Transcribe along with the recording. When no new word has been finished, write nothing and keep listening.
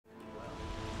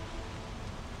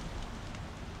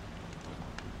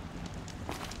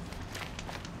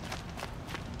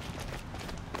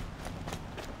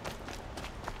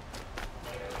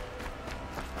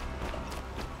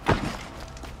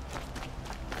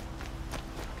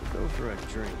Go for a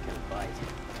drink and bite.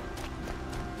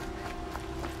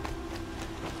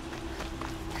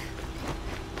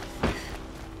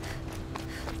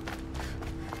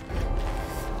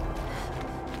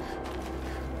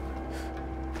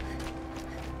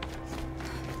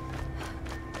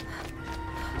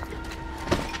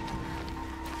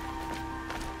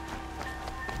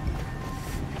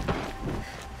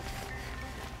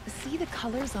 See the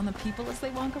colors on the people as they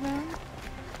walk around?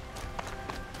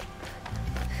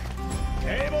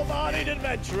 Able-bodied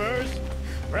adventurers,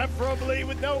 preferably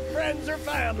with no friends or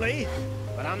family,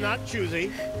 but I'm not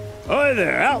choosy. Hi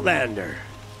there, Outlander.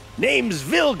 Name's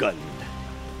Vilgund.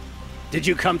 Did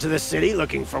you come to the city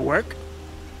looking for work?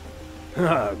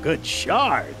 Oh, good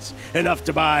shards. Enough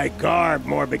to buy garb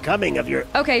more becoming of your...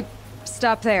 Okay,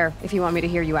 stop there if you want me to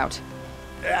hear you out.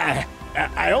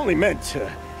 I only meant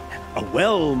a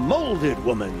well-molded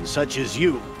woman such as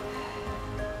you.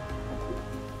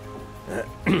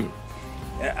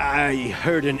 I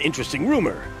heard an interesting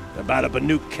rumor about a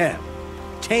Banuk camp.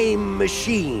 Tame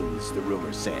machines, the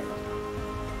rumor said.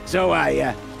 So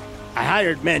I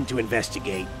hired men to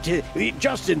investigate.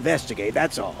 Just investigate,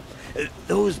 that's all.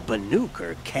 Those Banuk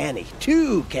are canny.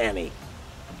 Too canny.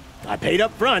 I paid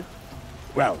up front.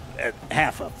 Well,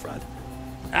 half up front.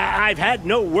 I've had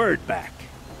no word back.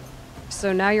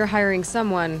 So now you're hiring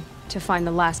someone to find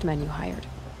the last men you hired.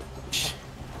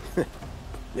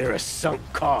 They're a sunk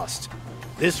cost.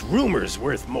 This rumor's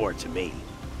worth more to me.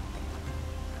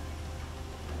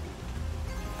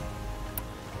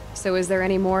 So is there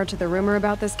any more to the rumor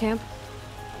about this camp?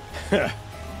 The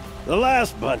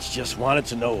last bunch just wanted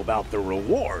to know about the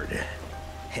reward.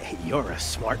 Hey, you're a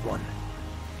smart one.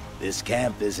 This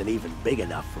camp isn't even big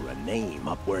enough for a name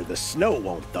up where the snow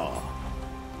won't thaw.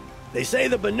 They say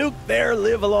the Banuk there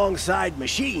live alongside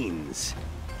machines.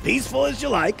 Peaceful as you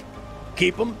like.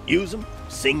 Keep them, use them,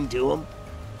 sing to them.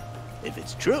 If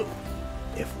it's true,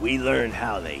 if we learn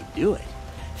how they do it,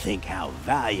 think how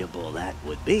valuable that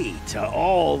would be to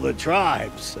all the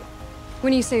tribes.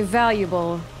 When you say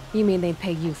valuable, you mean they'd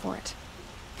pay you for it.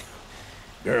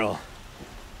 Girl,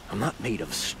 I'm not made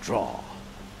of straw.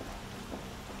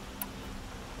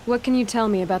 What can you tell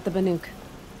me about the Banuk?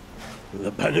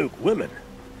 The Banuk women.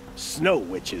 Snow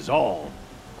witches all.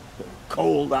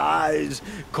 Cold eyes,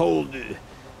 cold...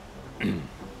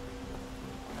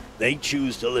 They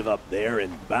choose to live up there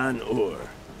in Ban-Ur,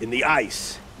 in the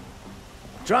ice.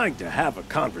 Trying to have a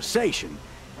conversation,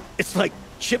 it's like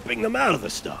chipping them out of the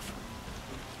stuff.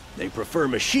 They prefer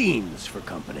machines for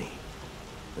company.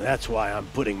 That's why I'm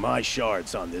putting my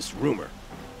shards on this rumor.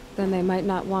 Then they might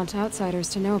not want outsiders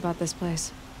to know about this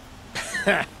place.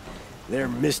 Their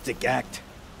mystic act.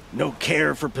 No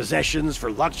care for possessions,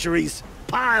 for luxuries.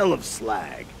 Pile of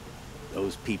slag.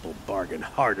 Those people bargain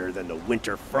harder than the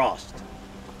winter frost.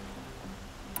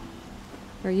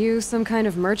 Are you some kind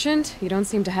of merchant? You don't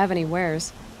seem to have any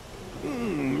wares.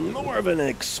 More of an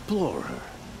explorer.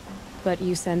 But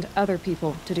you send other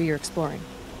people to do your exploring.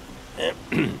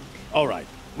 All right,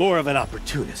 more of an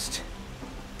opportunist.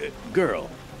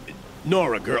 Girl.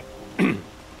 Nora girl.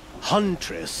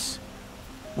 Huntress.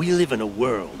 We live in a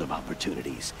world of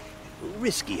opportunities.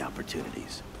 Risky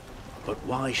opportunities. But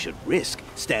why should risk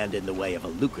stand in the way of a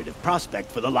lucrative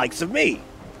prospect for the likes of me?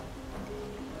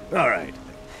 All right.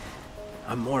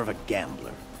 I'm more of a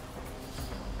gambler.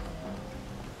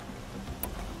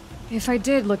 If I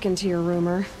did look into your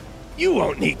rumor... You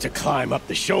won't need to climb up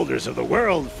the shoulders of the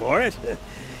world for it.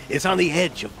 It's on the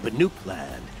edge of Banuk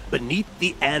land, beneath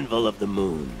the anvil of the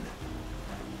moon.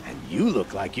 And you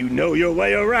look like you know your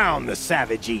way around the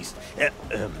savage east.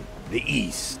 The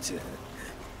east.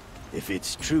 If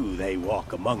it's true they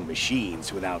walk among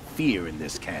machines without fear in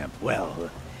this camp, well,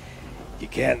 you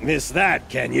can't miss that,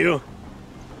 can you?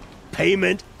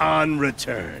 Payment on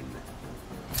return.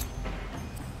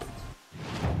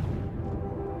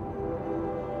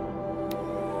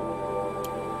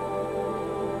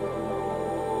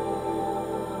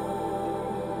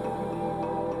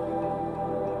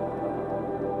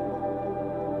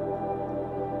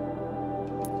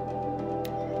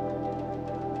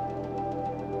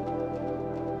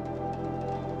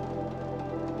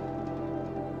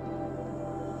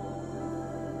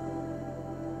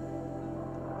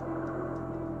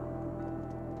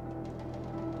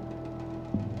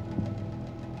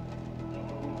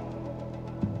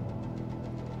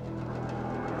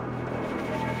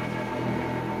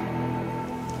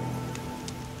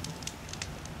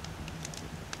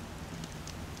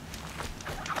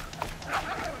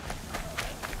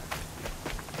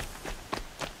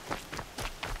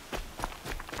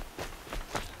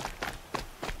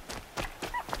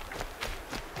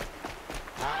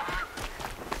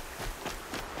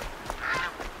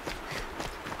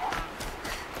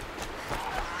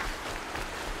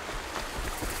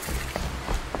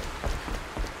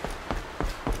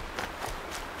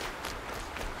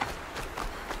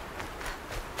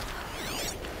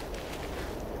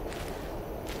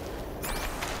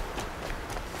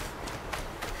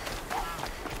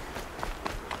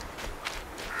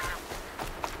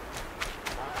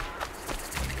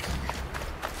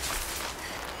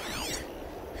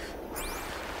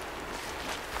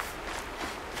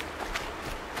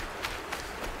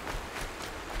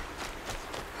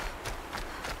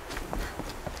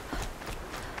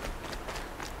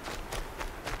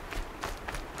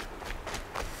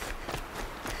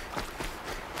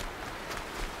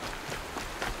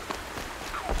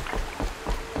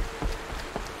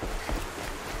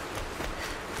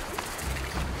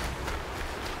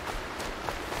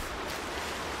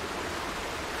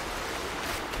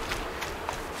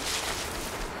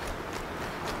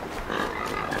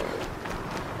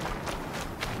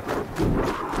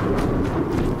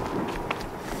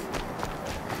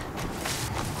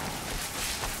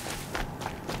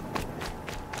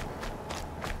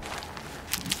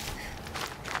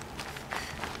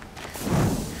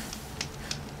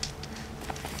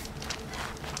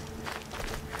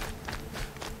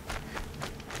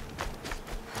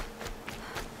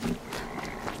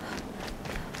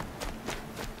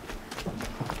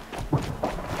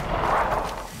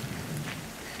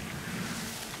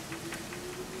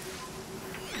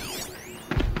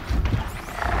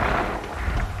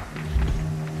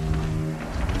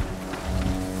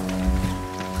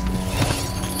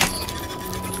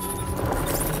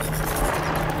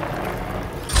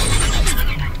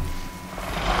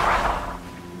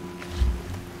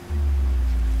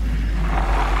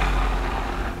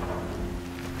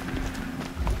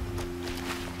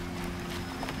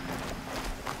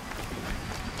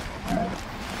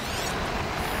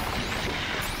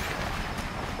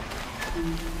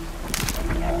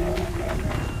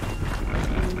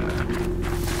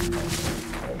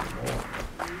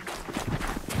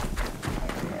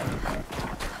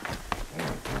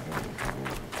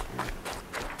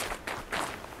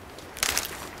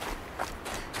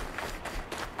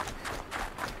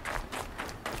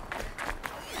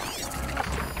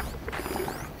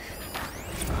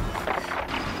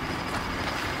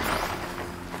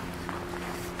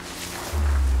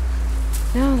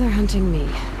 Now they're hunting me.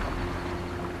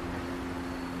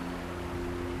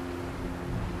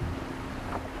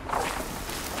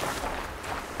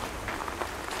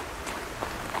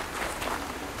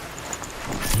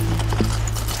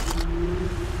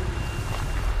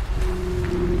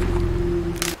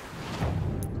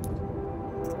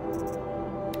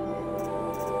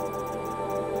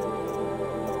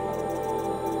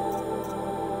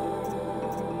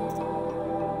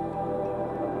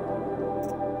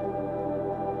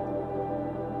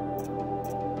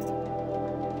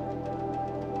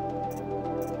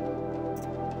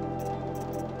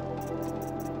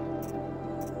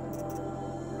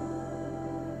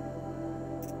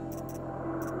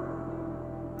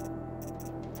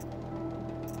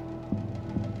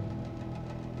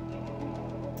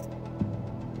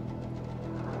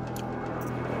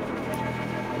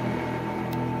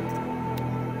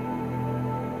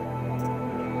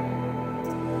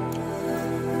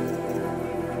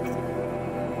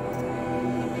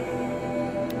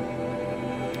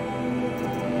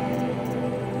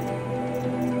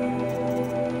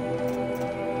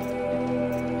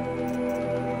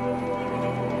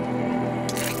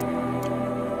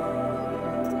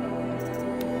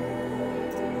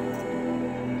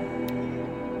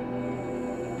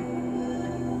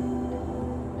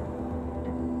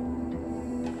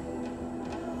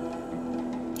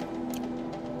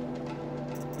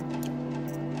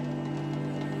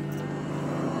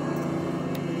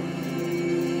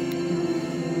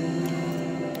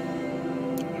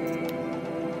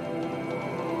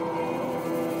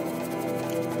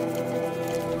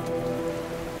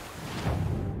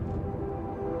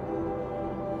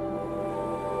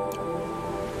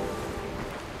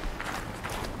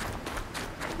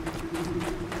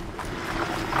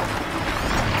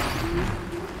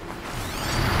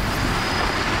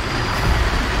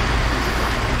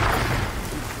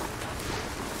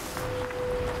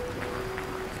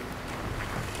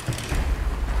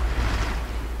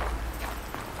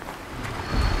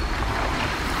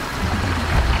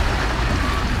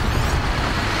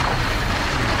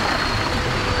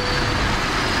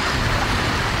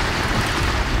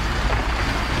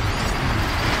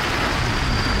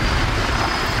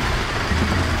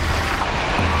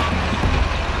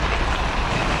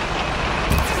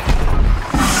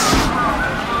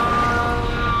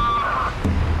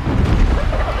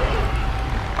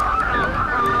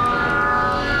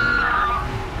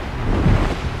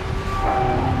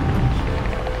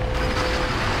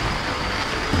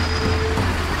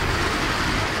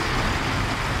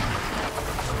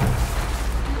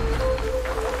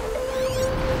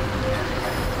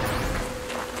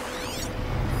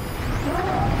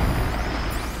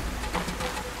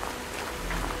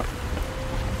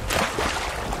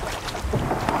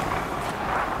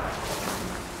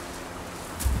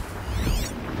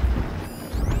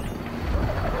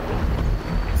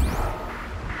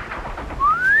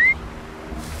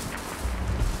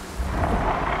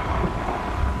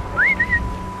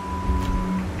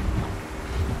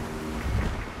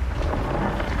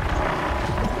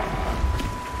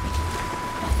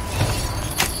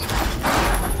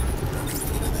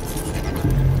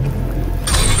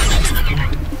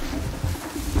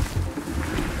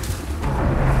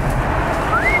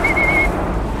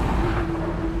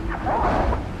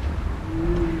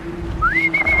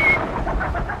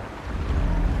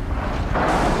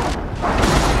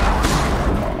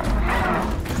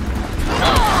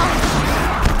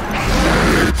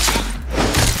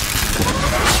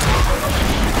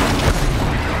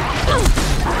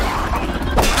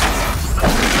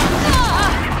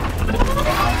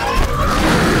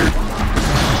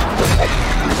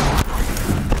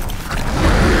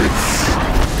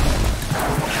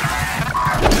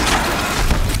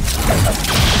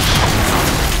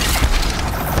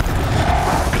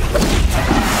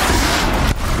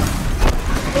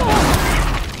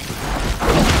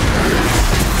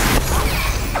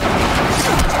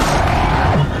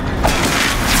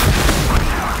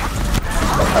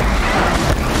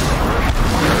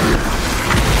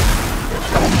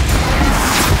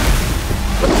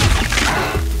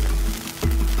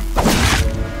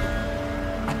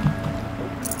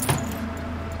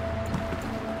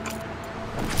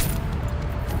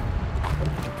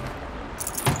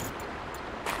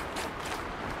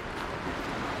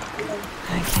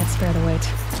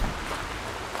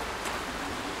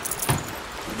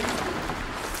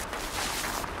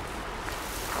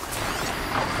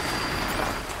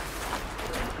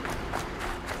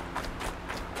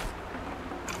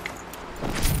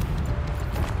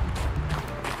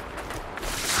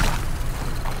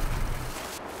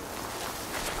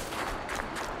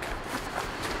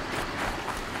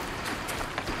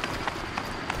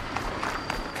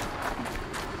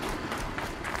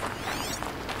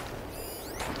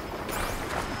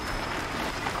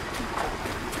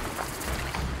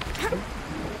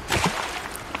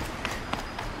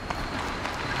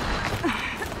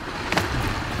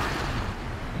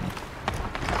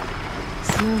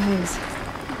 No haze.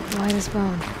 Light as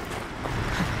bone.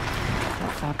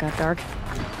 That fog got dark.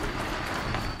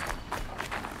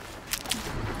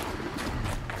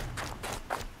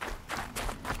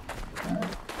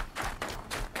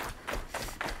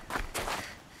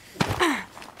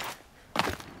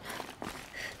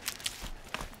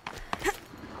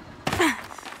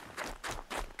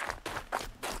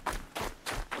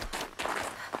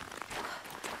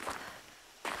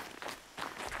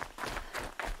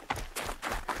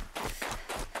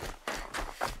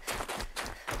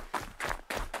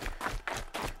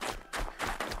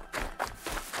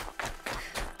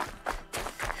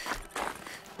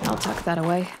 I'll tuck that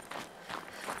away.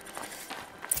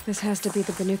 This has to be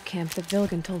the Banuk camp that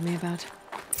Vilgan told me about.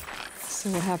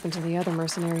 So what happened to the other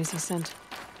mercenaries he sent?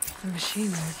 The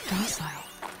machines are docile.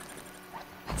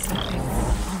 It's like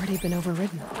they've already been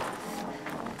overridden.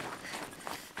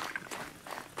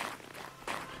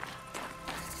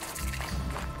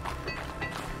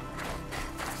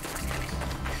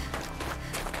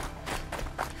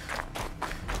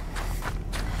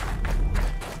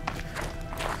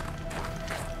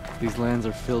 These lands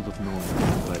are filled with noise,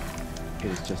 but it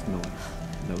is just noise,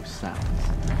 no sounds.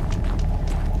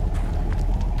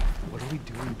 What are we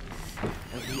doing here?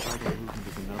 Every other movement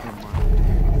is another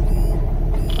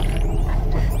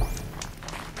mark.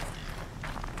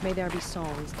 May there be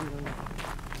songs in the night.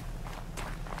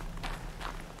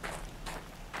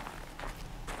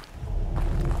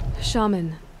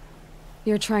 Shaman,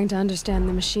 you're trying to understand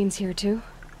the machines here too?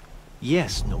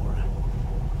 Yes, Nora.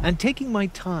 And taking my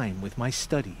time with my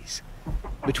studies.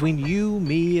 Between you,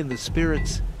 me, and the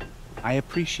spirits, I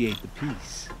appreciate the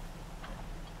peace.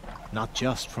 Not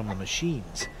just from the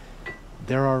machines.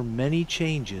 There are many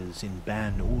changes in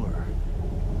Ban-Ur.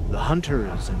 The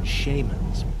hunters and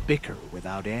shamans bicker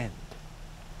without end.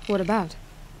 What about?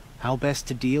 How best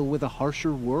to deal with a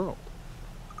harsher world.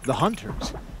 The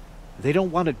hunters, they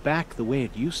don't want it back the way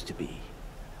it used to be.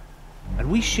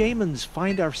 And we shamans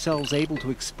find ourselves able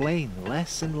to explain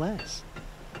less and less.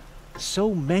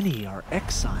 So many are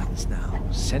exiles now,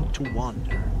 sent to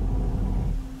wander.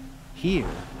 Here,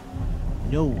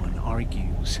 no one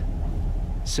argues.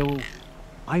 So,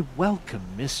 I welcome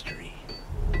mystery.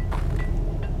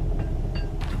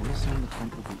 Noticing the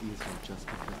hump of the easel just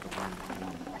because the land is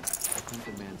warm. I think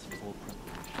demands full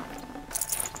preparation.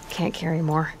 Can't carry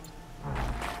more.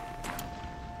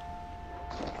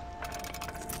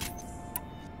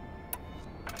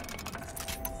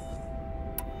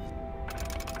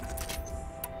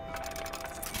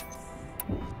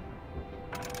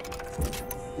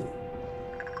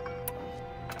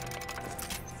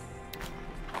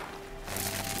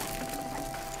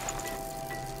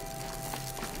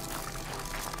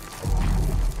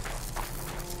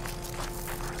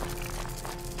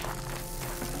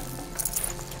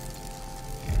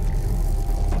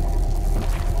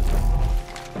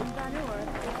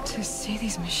 To see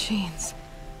these machines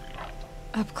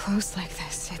up close like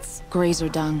this, it's... Grazer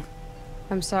dung.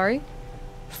 I'm sorry?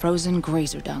 Frozen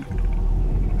grazer dung.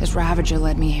 This Ravager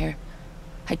led me here.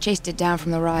 I chased it down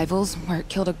from the rivals, where it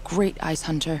killed a great ice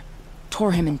hunter.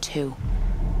 Tore him in two.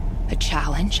 A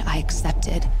challenge I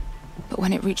accepted. But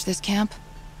when it reached this camp,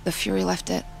 the Fury left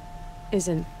it.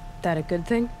 Isn't that a good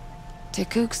thing?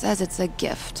 Tikuk says it's a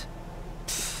gift.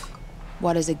 Pfft.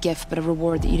 What is a gift but a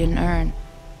reward that you didn't earn?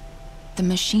 The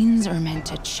machines are meant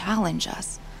to challenge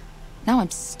us. Now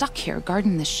I'm stuck here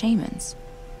guarding the shamans.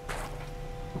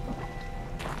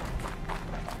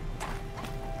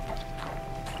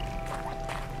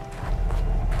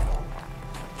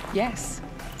 Yes.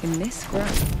 In this room,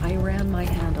 I ran my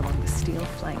hand along the steel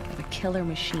flank of a killer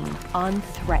machine,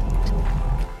 unthreatened.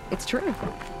 It's true.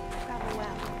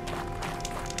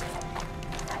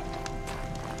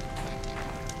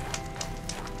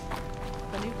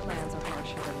 The new plans are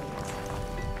harsher than these.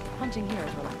 Hunting here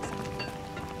is relaxing.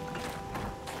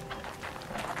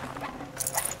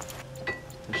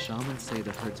 The shamans say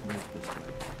the herds move this way.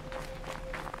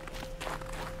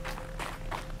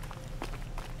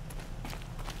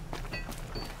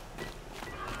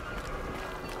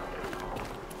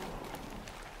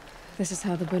 This is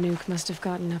how the Banuk must have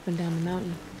gotten up and down the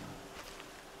mountain.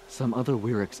 Some other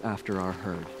Wyricks after our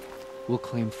herd will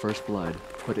claim first blood,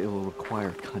 but it will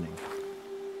require cunning.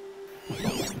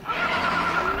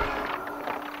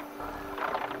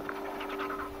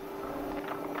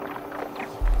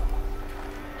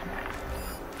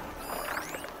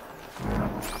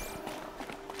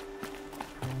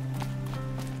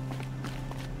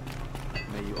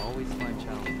 May you always find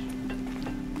challenge.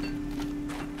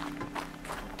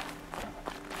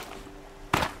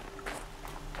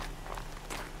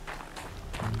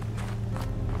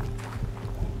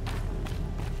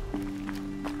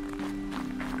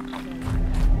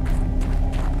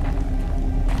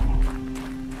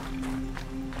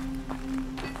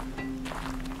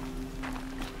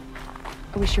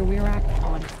 I wish your weir act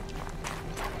on.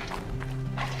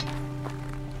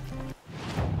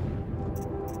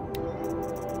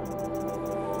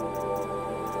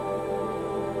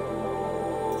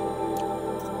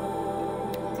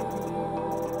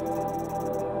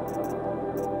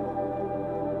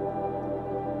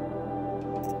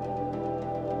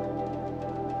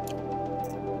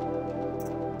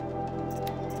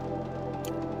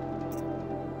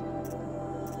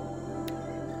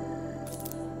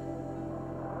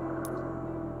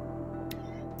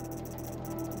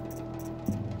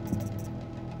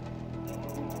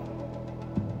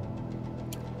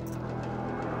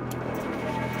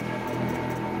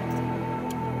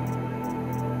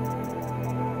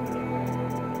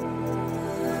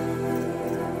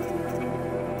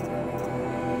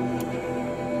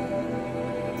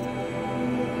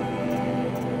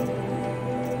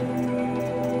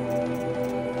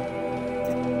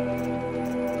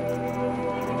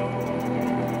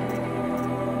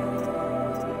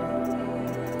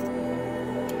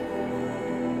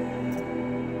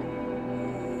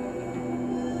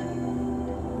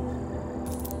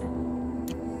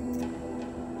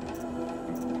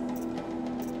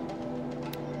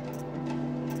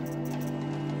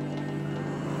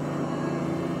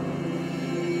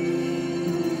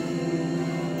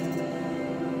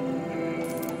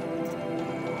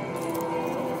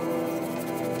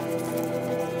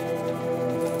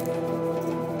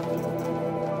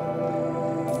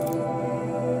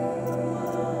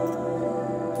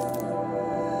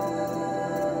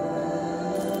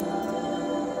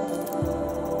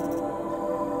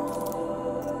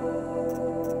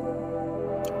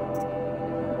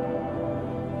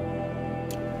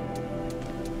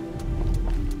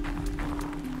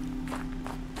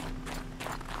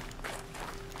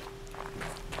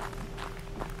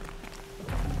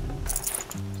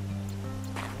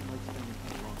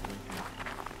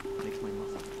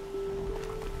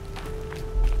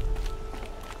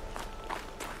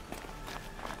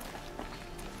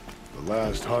 The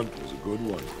last hunt was a good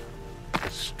one.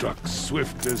 Struck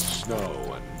swift as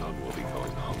snow, and none will be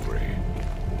going hungry.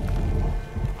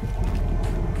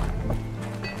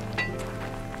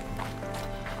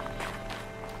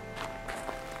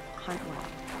 Hunt one.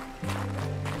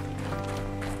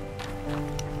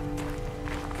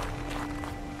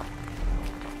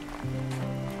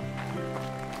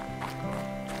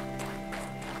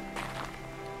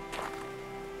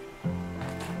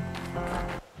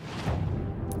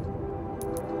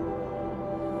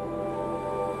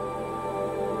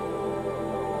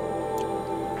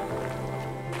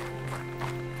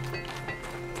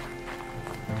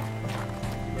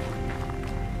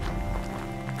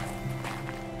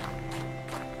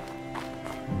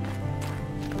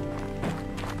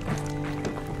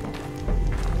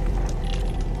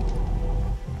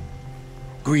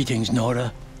 Greetings,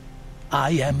 Nora.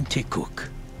 I am Tikuk.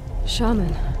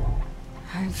 Shaman.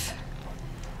 I've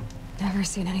never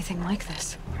seen anything like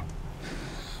this.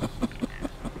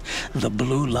 The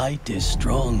blue light is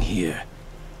strong here.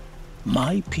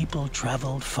 My people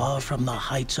traveled far from the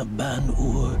heights of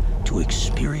Ban-Ur to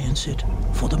experience it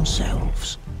for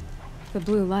themselves. The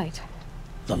blue light.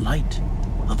 The light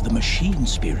of the machine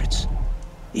spirits.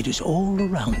 It is all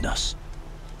around us.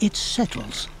 It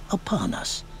settles upon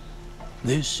us.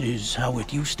 This is how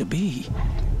it used to be,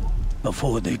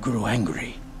 before they grew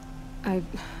angry.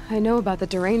 I know about the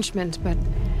derangement, but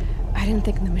I didn't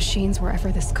think the machines were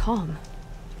ever this calm.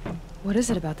 What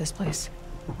is it about this place?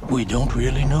 We don't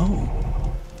really know.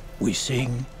 We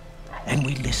sing and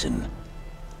we listen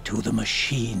to the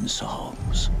machine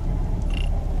songs.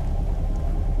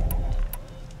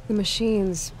 The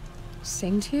machines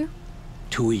sing to you?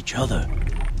 To each other.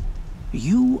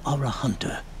 You are a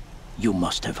hunter. You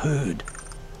must have heard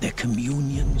their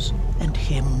communions and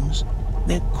hymns,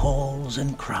 their calls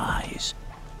and cries.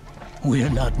 We're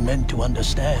not meant to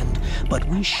understand, but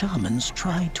we shamans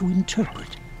try to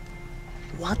interpret.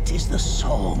 What is the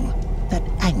song that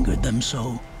angered them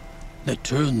so, that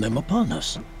turned them upon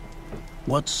us?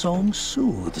 What song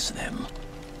soothes them?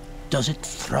 Does it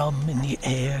thrum in the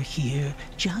air here,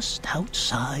 just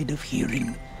outside of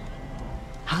hearing?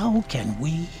 How can we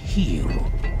heal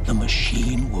the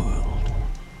machine world?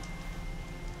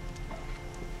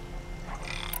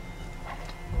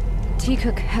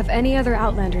 Tikuk, have any other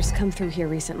Outlanders come through here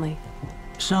recently?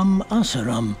 Some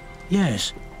Asaram,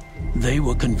 yes. They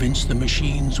were convinced the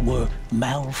machines were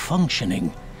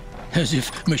malfunctioning, as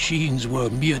if machines were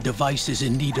mere devices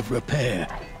in need of repair.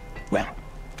 Well,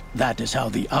 that is how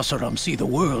the Asaram see the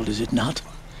world, is it not?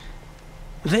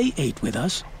 They ate with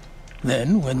us.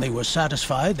 Then, when they were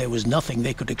satisfied there was nothing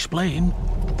they could explain,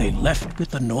 they left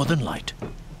with the Northern Light.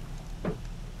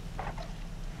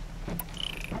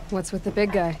 What's with the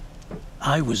big guy?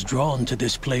 I was drawn to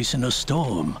this place in a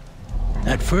storm.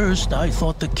 At first, I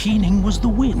thought the keening was the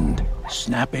wind,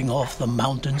 snapping off the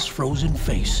mountain's frozen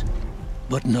face.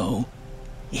 But no,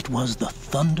 it was the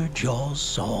Thunderjaw's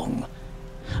song.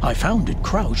 I found it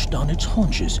crouched on its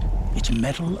haunches, its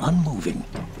metal unmoving,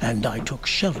 and I took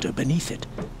shelter beneath it.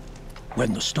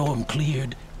 When the storm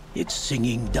cleared, its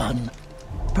singing done,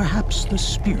 perhaps the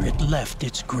spirit left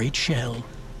its great shell,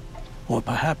 or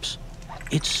perhaps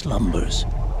it slumbers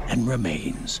and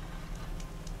remains.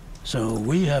 So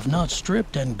we have not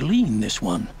stripped and gleaned this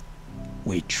one.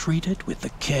 We treat it with the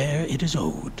care it is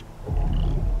owed.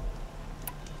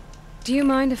 Do you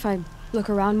mind if I look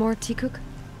around more, Tikuk?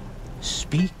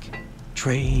 Speak,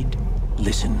 trade,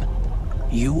 listen.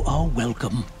 You are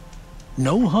welcome.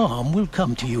 No harm will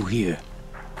come to you here.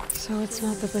 So it's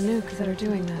not the Banuk that are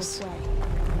doing this.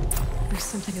 There's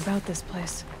something about this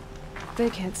place. They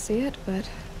can't see it, but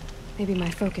maybe my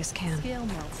focus can. Steel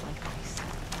melts like ice.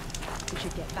 We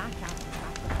should get back out and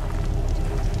crack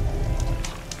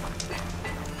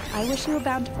the I wish you a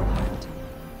bountiful heart.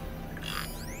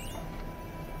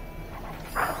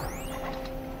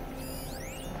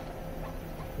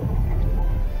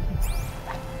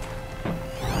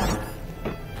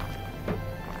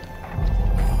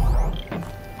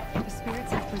 The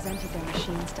spirits have presented their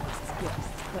machines to us as gifts,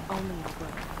 but only in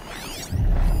growth.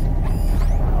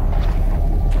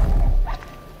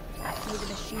 May the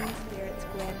machine spirits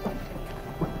grant their favor.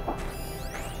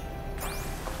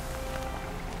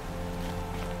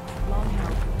 Long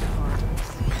held arms.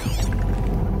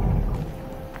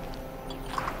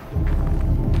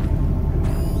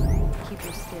 Keep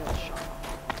your skills sharp.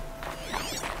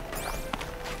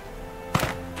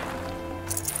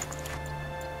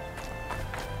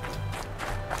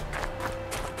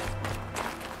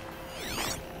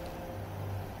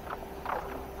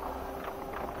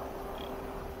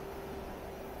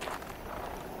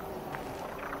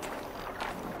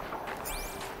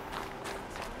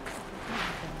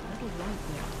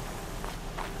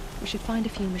 We should find a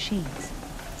few machines.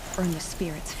 Earn the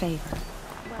spirit's favor.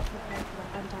 Well prepared for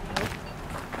anti-hope.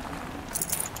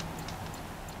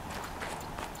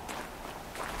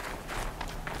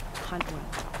 Hunt well.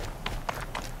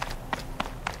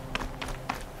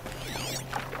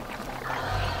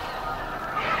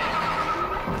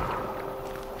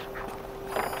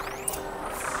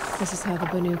 This is how the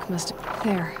Banuk must have...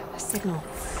 There, a signal.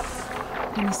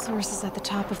 And the source is at the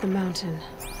top of the mountain.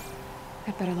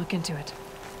 I'd better look into it.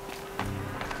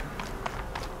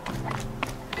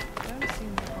 Don't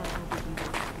assume the hunt will be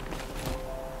easy.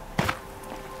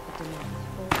 The demand is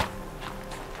full.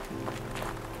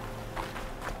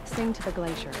 Sing to the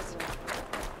glaciers.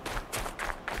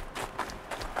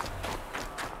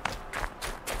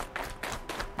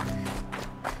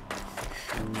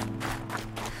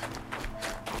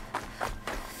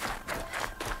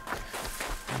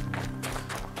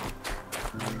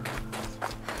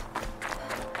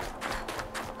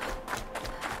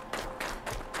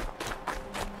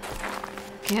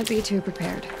 Can't be too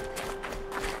prepared.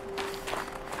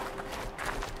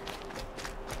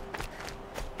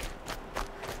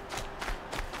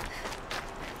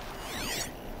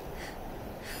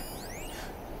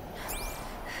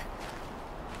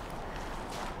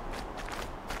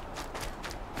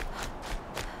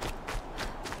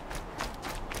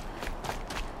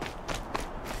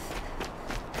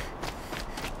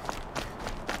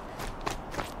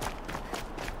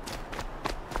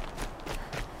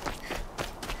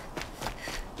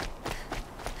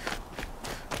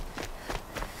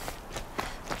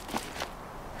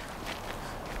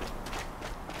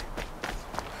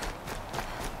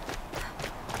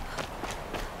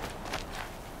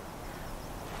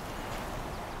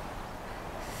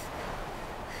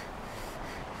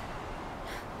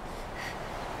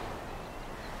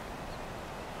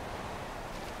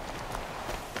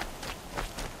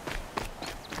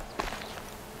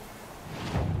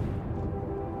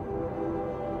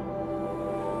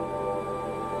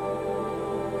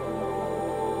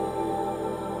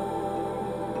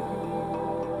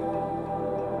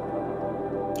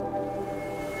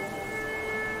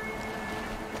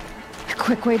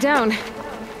 Quick way down.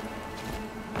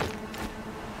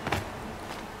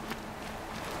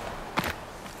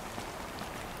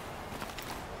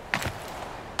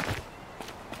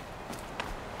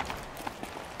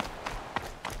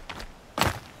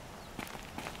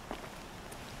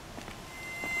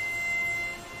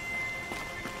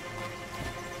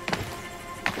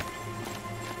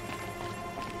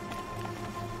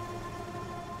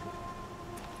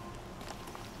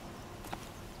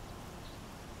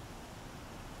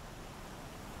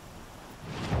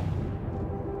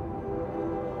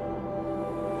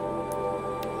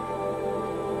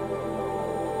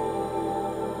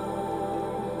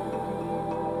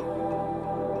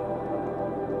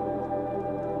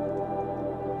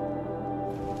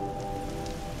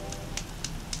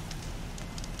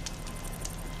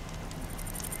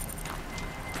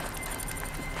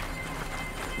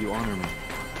 You honor me.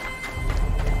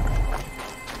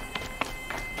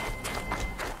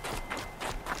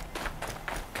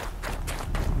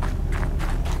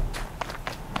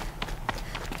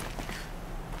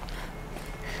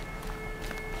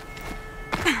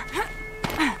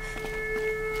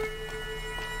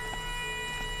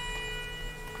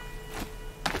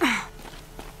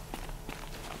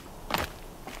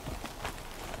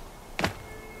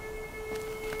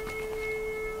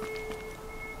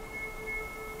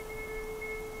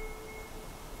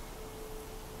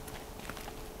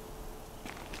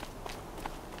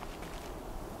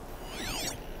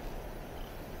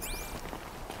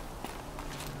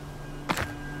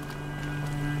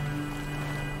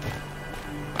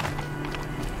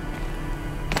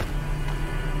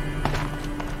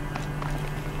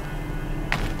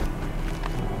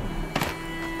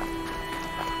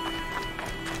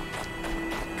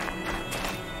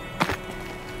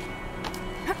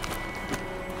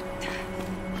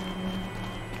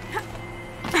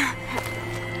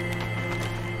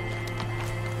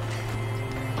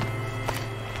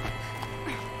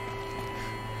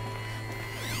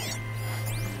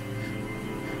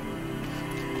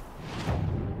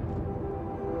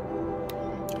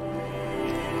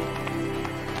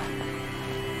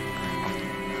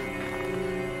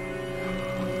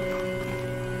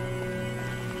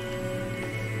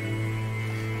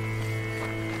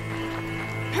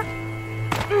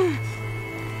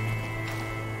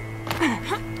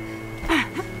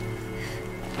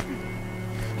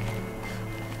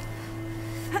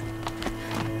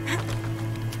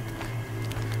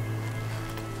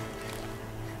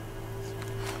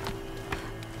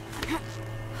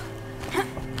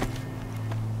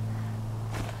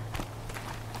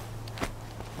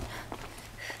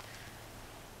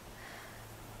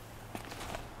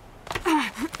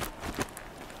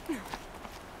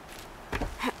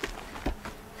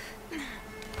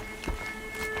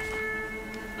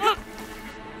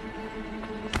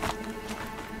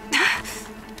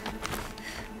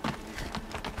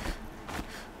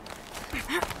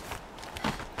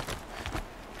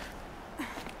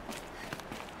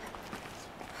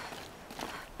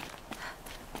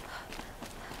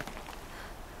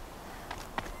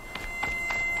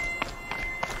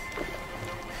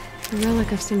 A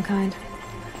relic of some kind.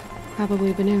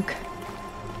 Probably Banuk.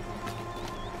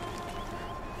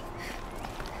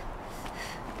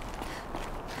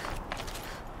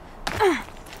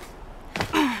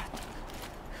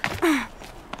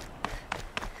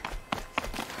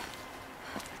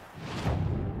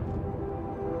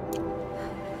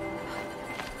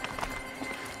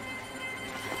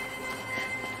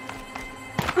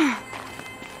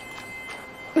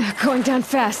 Going down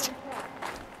fast.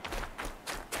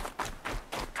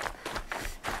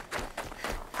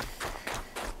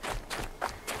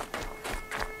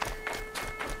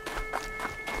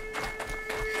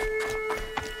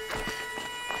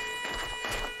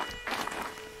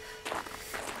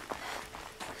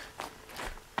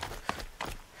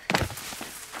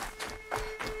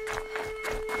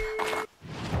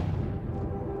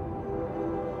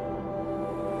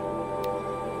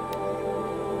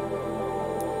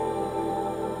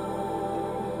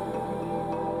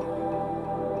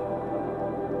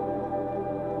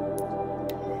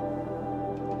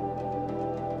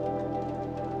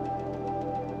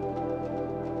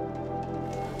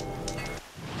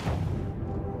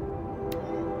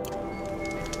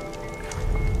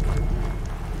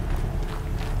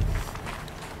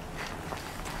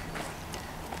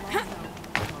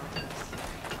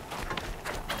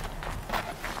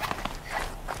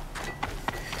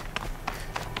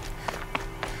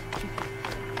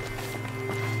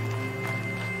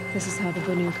 This is how the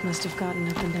Banuk must have gotten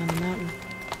up and down the mountain.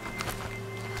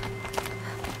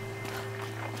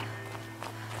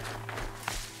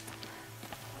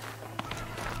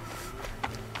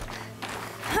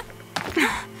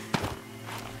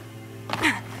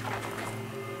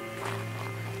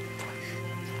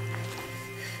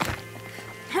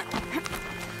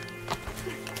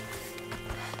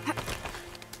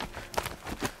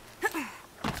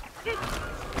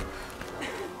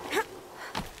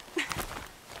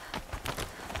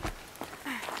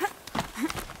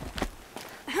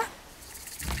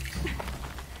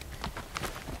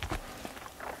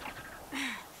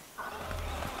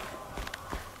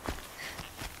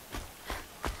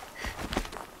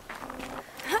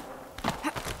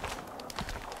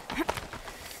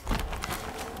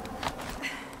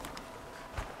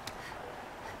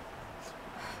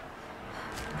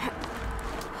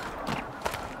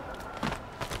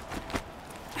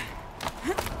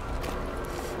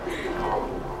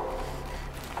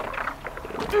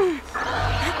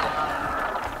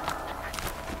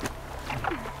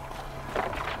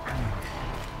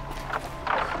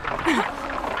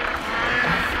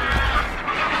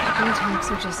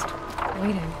 Antarcts are just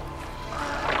waiting.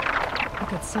 A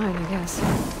good sign, I guess.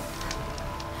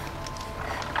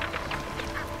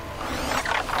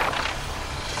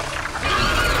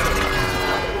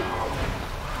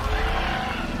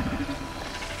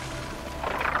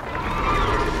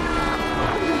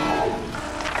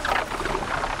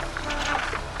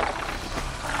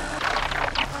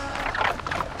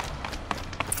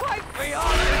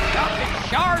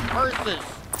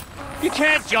 You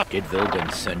can't just... Did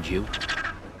Vilgan send you?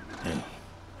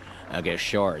 I guess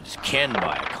shards can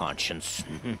buy a conscience.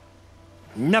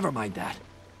 Never mind that.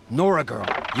 Nora girl,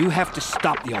 you have to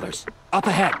stop the others. Up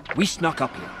ahead, we snuck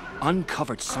up here.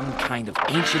 Uncovered some kind of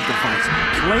ancient device,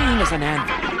 plain as an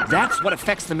anvil. That's what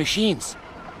affects the machines.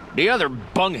 The other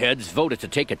bungheads voted to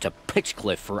take it to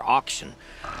Pitchcliff for auction.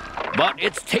 But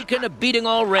it's taken a beating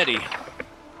already.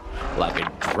 Like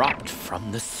it dropped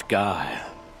from the sky.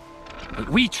 But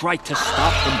we tried to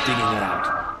stop them digging it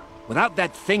out. Without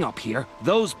that thing up here,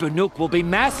 those Banuk will be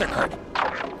massacred.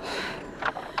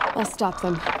 I'll stop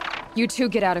them. You two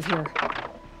get out of here.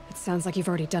 It sounds like you've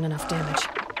already done enough damage.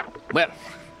 Well,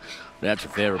 that's a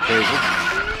fair appraisal.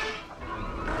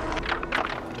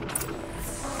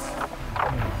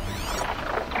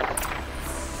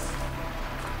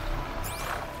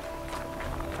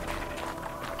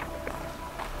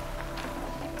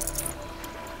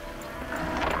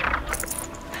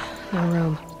 No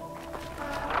room.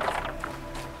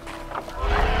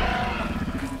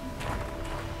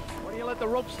 What do you let the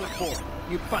rope slip for,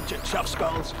 you bunch of chuff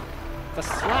skulls? The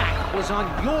slack was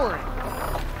on your end.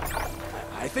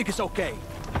 I think it's okay.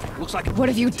 Looks like... What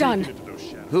have you done?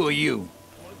 Who are you?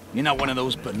 You're not one of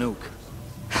those Banuk.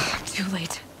 Too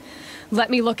late. Let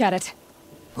me look at it.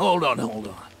 Hold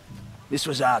on. This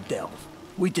was our delve.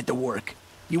 We did the work.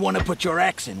 You want to put your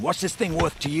axe in? What's this thing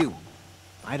worth to you?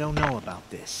 I don't know about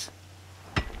this.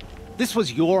 This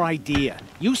was your idea.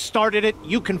 You started it,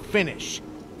 you can finish.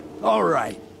 All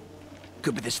right.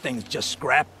 Could be this thing's just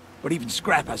scrap, but even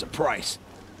scrap has a price.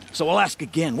 So I'll ask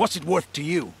again, what's it worth to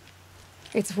you?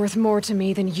 It's worth more to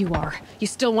me than you are. You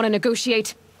still want to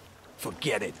negotiate?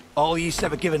 Forget it. All you've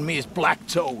ever given me is black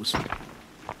toes.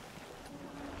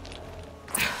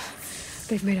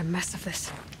 They've made a mess of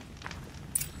this.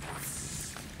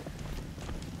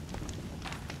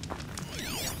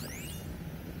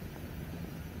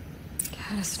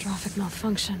 Catastrophic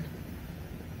malfunction.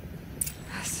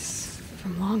 This is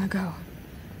from long ago.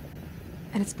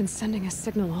 And it's been sending a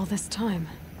signal all this time.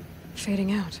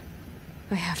 Fading out.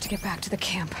 I have to get back to the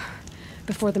camp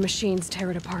before the machines tear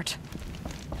it apart.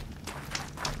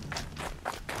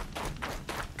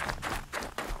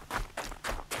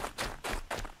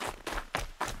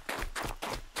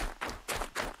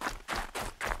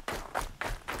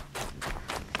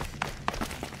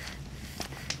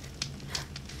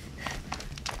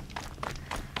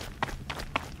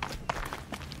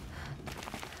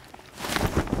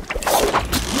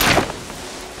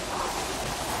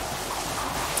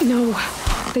 No,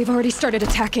 they've already started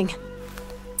attacking.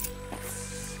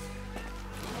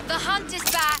 The hunt is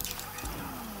back!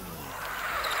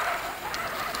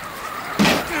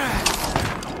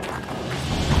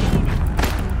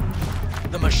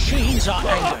 The machines are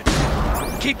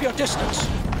angered. Keep your distance.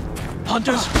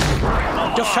 Hunters,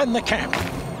 defend the camp.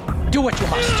 Do what you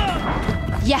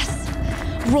must. Yes!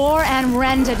 Roar and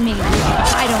rend at me.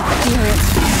 I don't fear it.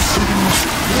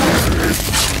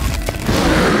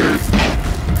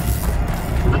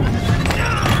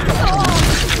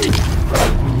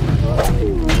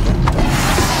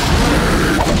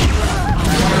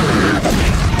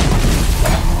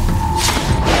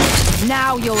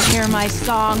 Now you'll hear my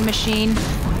song, machine.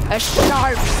 A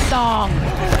sharp song.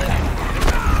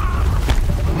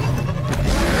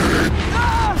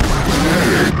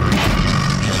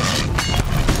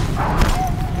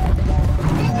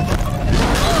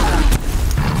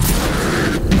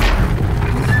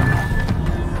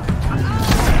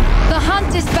 The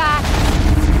hunt is back.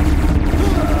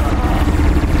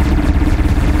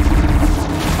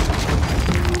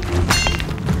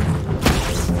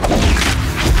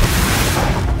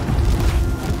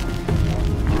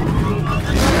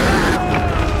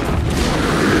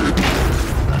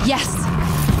 Yes,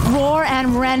 roar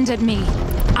and rend at me.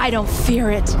 I don't fear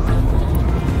it.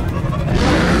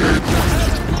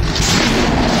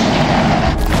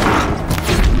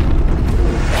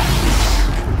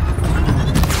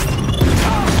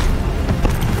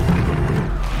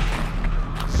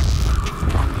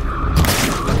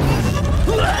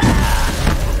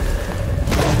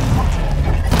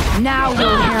 Now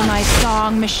you'll hear my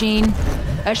song, machine.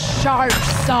 A sharp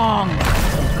song.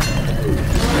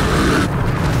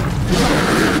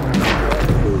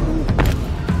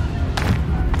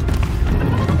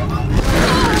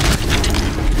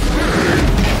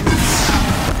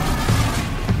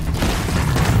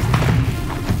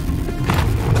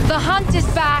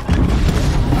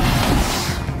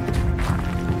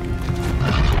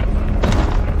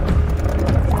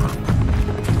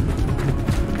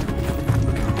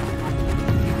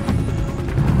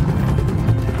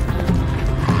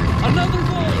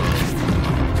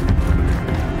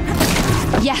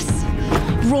 Yes!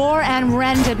 Roar and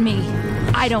rend at me.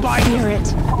 I don't fear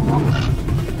it.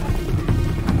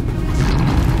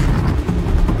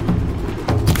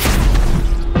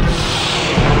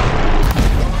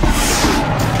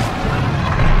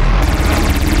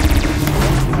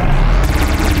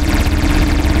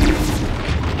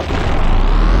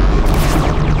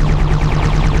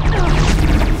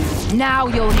 Now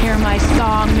you'll hear my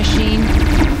song, machine.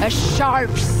 A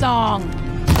sharp song.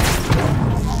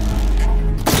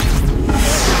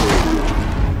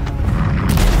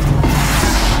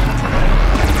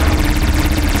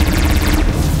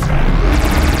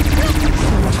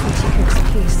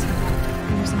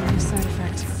 There's only a side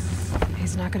effect.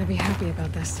 He's not gonna be happy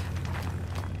about this.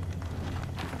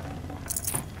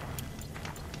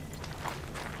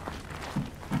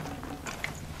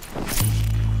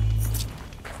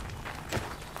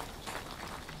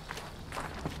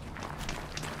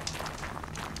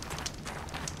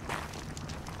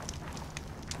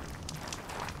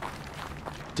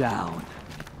 Down.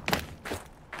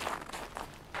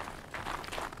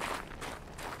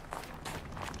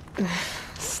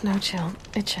 Snow chill.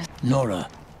 It just... Nora,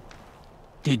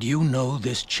 did you know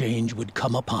this change would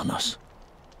come upon us?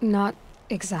 Not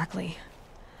exactly.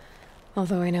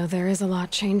 Although I know there is a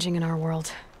lot changing in our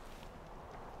world.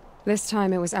 This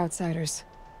time it was outsiders.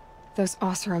 Those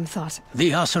Oseram thought...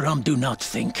 The Oseram do not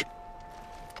think.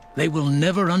 They will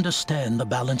never understand the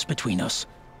balance between us.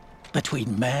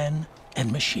 Between man and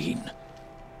machine.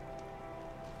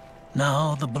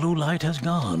 Now the blue light has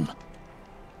gone,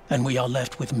 and we are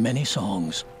left with many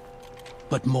songs,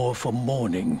 but more for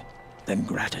mourning than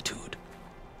gratitude.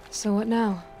 So what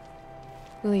now?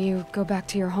 Will you go back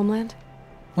to your homeland?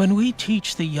 When we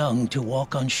teach the young to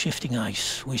walk on shifting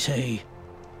ice, we say,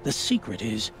 the secret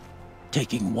is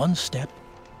taking one step,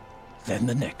 then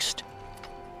the next.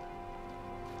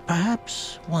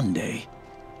 Perhaps one day,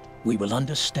 we will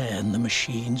understand the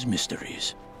machine's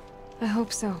mysteries. I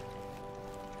hope so.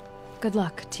 Good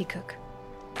luck, T-Cook.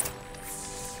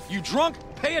 You drunk?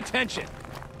 Pay attention!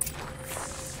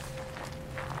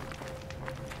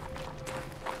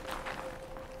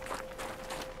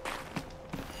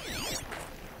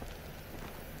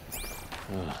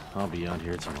 I'll be out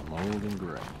here till I'm old and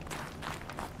gray.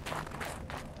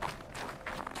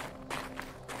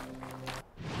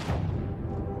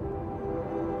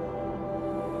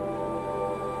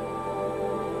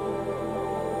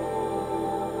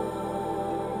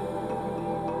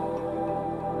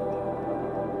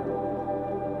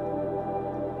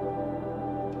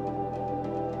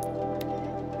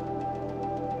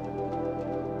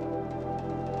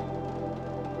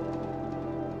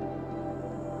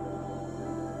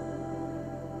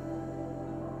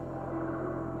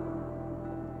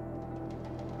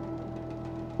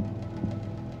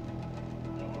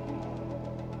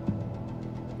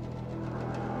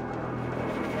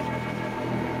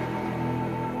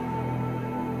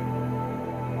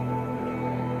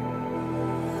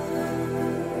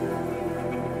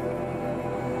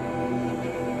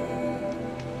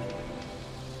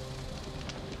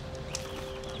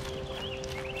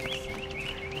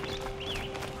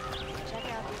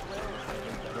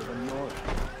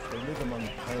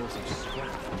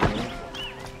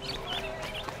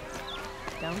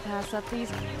 Don't pass up these.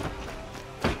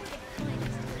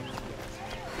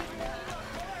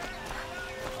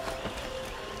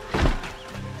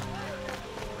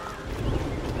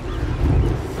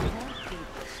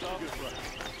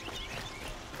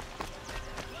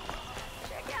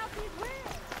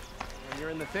 When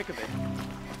you're in the thick of it.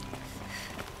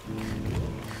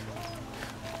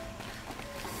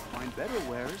 Find better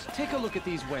wares. Take a look at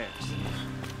these wares.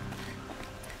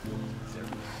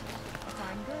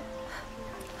 Fine good.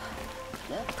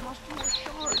 Won't cost you a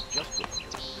shard, just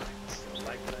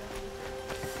like that.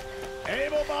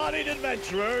 Able-bodied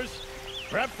adventurers,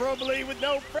 preferably with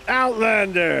no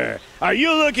Outlander, are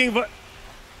you looking for...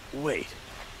 Wait,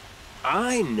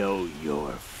 I know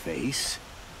your face.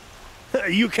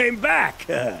 You came back.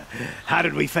 How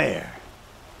did we fare?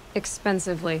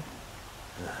 Expensively.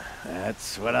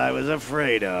 That's what I was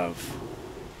afraid of.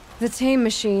 The tame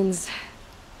machines...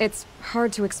 It's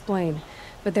hard to explain,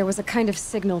 but there was a kind of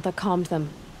signal that calmed them.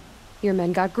 Your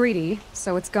men got greedy,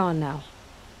 so it's gone now.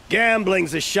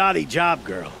 Gambling's a shoddy job,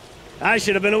 girl. I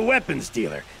should have been a weapons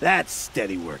dealer. That's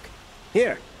steady work.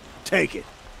 Here, take it.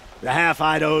 The half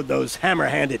I'd owed those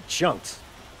hammer-handed chunks.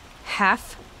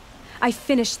 Half? I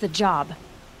finished the job.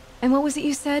 And what was it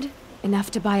you said? Enough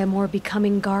to buy a more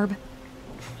becoming garb?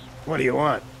 What do you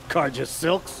want? Carja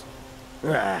silks?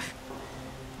 Ah,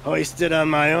 hoisted on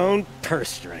my own purse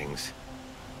strings.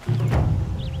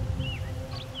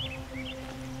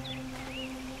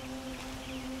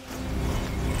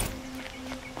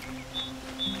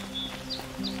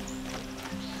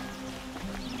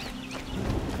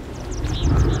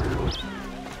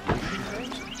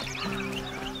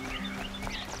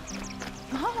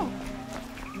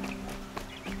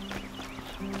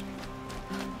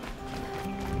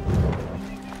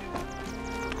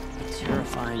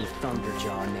 terrifying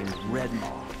thunderjaw named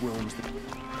Redmaw roams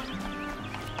the...